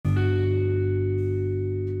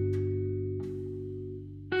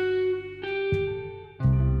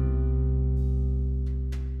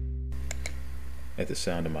at the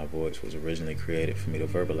sound of my voice was originally created for me to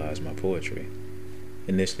verbalize my poetry.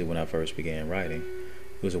 Initially, when I first began writing,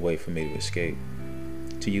 it was a way for me to escape.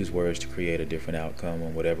 To use words to create a different outcome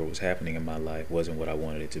when whatever was happening in my life wasn't what I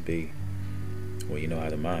wanted it to be. Well, you know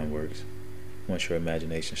how the mind works. Once your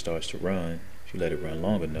imagination starts to run, if you let it run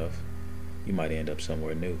long enough, you might end up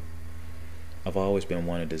somewhere new. I've always been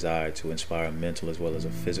one and desired to inspire mental as well as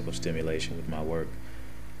a physical stimulation with my work.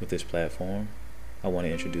 With this platform, I want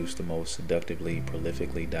to introduce the most seductively,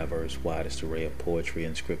 prolifically diverse, widest array of poetry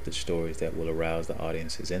and scripted stories that will arouse the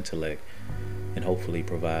audience's intellect and hopefully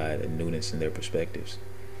provide a newness in their perspectives.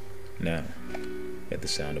 Now, at the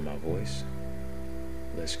sound of my voice,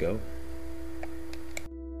 let's go.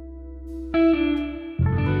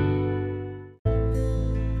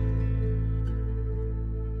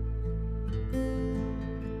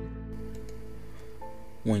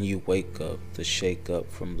 When you wake up, the shake up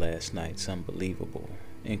from last night's unbelievable,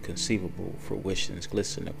 inconceivable fruitions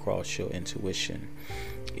glisten across your intuition.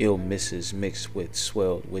 Ill misses mixed with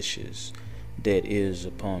swelled wishes, dead ears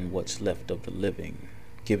upon what's left of the living,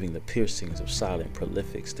 giving the piercings of silent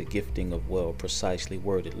prolifics the gifting of well precisely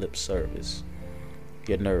worded lip service.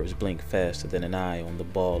 Your nerves blink faster than an eye on the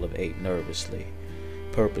ball of eight nervously,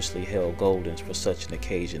 purposely held goldens for such an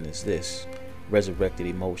occasion as this. Resurrected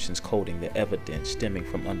emotions coding the evidence stemming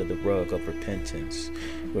from under the rug of repentance,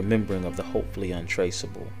 remembering of the hopefully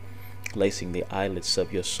untraceable, lacing the eyelids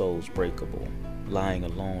of your souls breakable, lying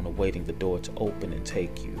alone awaiting the door to open and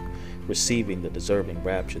take you, receiving the deserving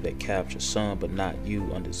rapture that captures some but not you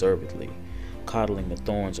undeservedly, coddling the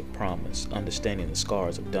thorns of promise, understanding the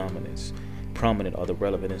scars of dominance. Prominent are the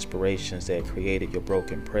relevant inspirations that created your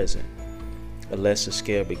broken present. A lesser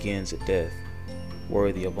scare begins at death,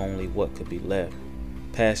 worthy of only what could be left,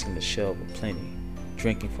 passing the shelf of plenty,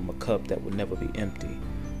 drinking from a cup that would never be empty.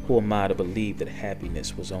 Who am I to believe that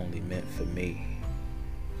happiness was only meant for me?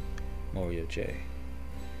 Mario J.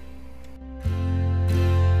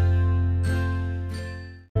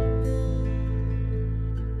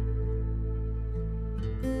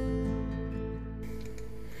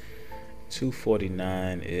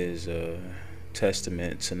 "249 is a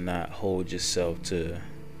testament to not hold yourself to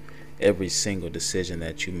every single decision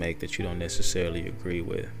that you make that you don't necessarily agree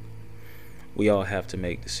with. We all have to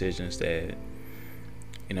make decisions that,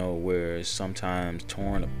 we're sometimes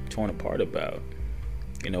torn apart about.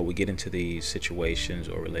 We get into these situations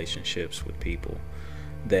or relationships with people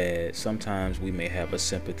that sometimes we may have a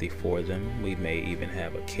sympathy for them, we may even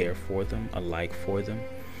have a care for them, a like for them,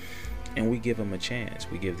 and we give them a chance.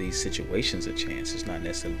 We give these situations a chance. It's not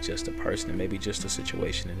necessarily just a person, it may be just a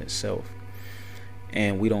situation in itself.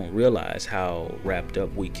 And we don't realize how wrapped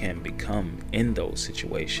up we can become in those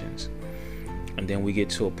situations. And then we get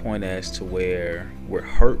to a point as to where we're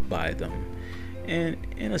hurt by them. And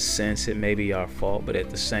in a sense, it may be our fault, but at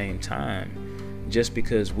the same time, just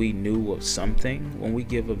because we knew of something, when we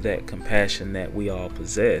give of that compassion that we all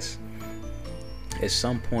possess, at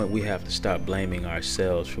some point we have to stop blaming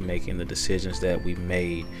ourselves for making the decisions that we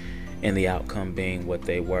made and the outcome being what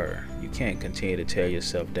they were. You can't continue to tear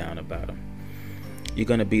yourself down about them. You're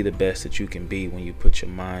going to be the best that you can be when you put your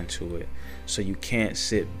mind to it. So you can't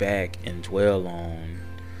sit back and dwell on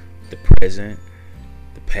the present,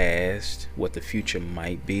 the past, what the future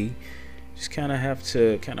might be. Just kind of have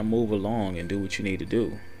to move along and do what you need to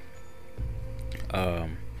do.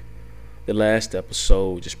 The last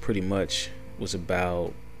episode just pretty much was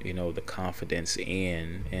about, the confidence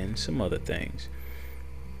in and some other things.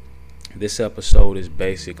 This episode is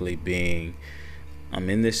basically being, I'm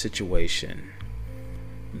in this situation.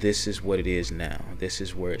 This is what it is now. This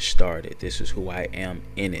is where it started. This is who I am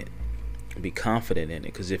in it. Be confident in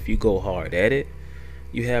it, because if you go hard at it,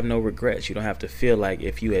 you have no regrets. You don't have to feel like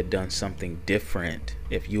if you had done something different,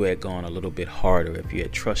 if you had gone a little bit harder, if you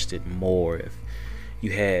had trusted more, if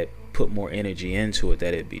you had put more energy into it,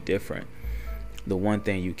 that it'd be different. The one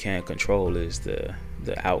thing you can't control is the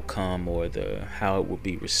outcome or how it will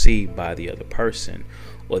be received by the other person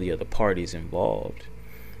or the other parties involved.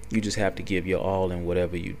 You just have to give your all in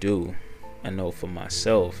whatever you do. I know for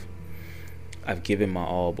myself, I've given my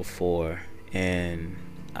all before, and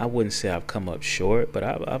I wouldn't say I've come up short, but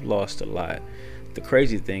I've lost a lot. The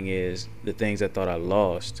crazy thing is, the things I thought I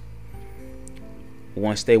lost,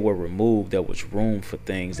 once they were removed, there was room for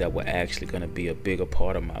things that were actually going to be a bigger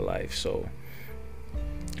part of my life. So,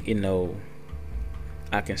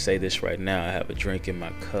 I can say this right now. I have a drink in my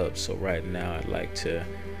cup, so right now I'd like to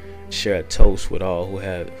share a toast with all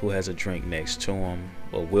who has a drink next to them,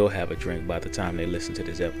 or will have a drink by the time they listen to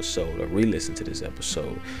this episode or re-listen to this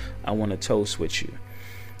episode. I want to toast with you,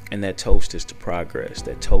 and that toast is to progress.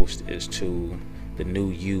 That toast is to the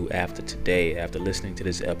new you after today, after listening to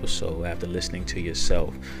this episode, after listening to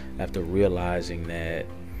yourself, after realizing that,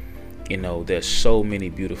 there's so many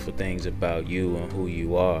beautiful things about you and who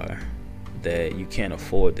you are that you can't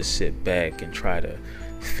afford to sit back and try to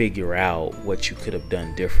figure out what you could have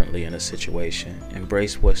done differently in a situation.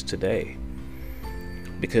 Embrace what's today.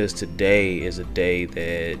 Because today is a day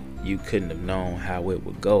that you couldn't have known how it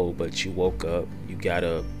would go, but you woke up, you got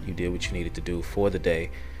up, you did what you needed to do for the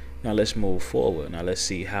day. Now let's move forward. Now let's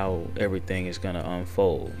see how everything is going to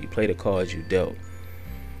unfold. You play the cards you dealt.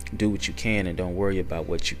 Do what you can and don't worry about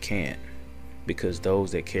what you can't. Because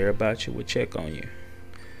those that care about you will check on you.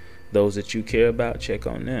 Those that you care about, check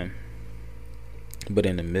on them. But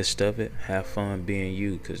in the midst of it, have fun being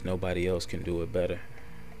you, because nobody else can do it better.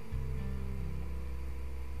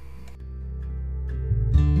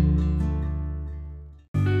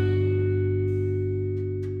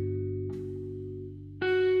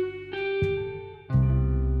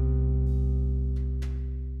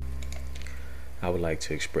 I would like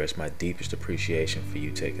to express my deepest appreciation for you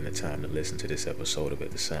taking the time to listen to this episode of At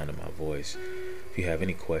the Sound of My Voice. If you have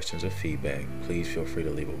any questions or feedback, please feel free to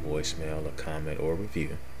leave a voicemail, a comment, or a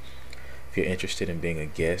review. If you're interested in being a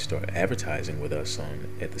guest or advertising with us on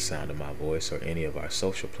At the Sound of My Voice or any of our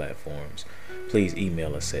social platforms, please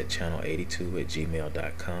email us at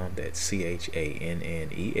channel82@gmail.com. That's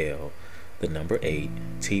CHANNEL, the number 8,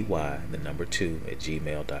 TY, the number 2 at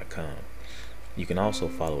gmail.com. You can also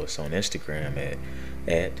follow us on Instagram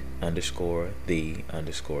at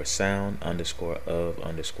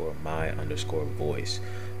 _the_sound_of_my_voice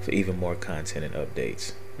for even more content and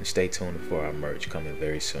updates. And stay tuned for our merch coming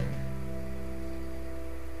very soon.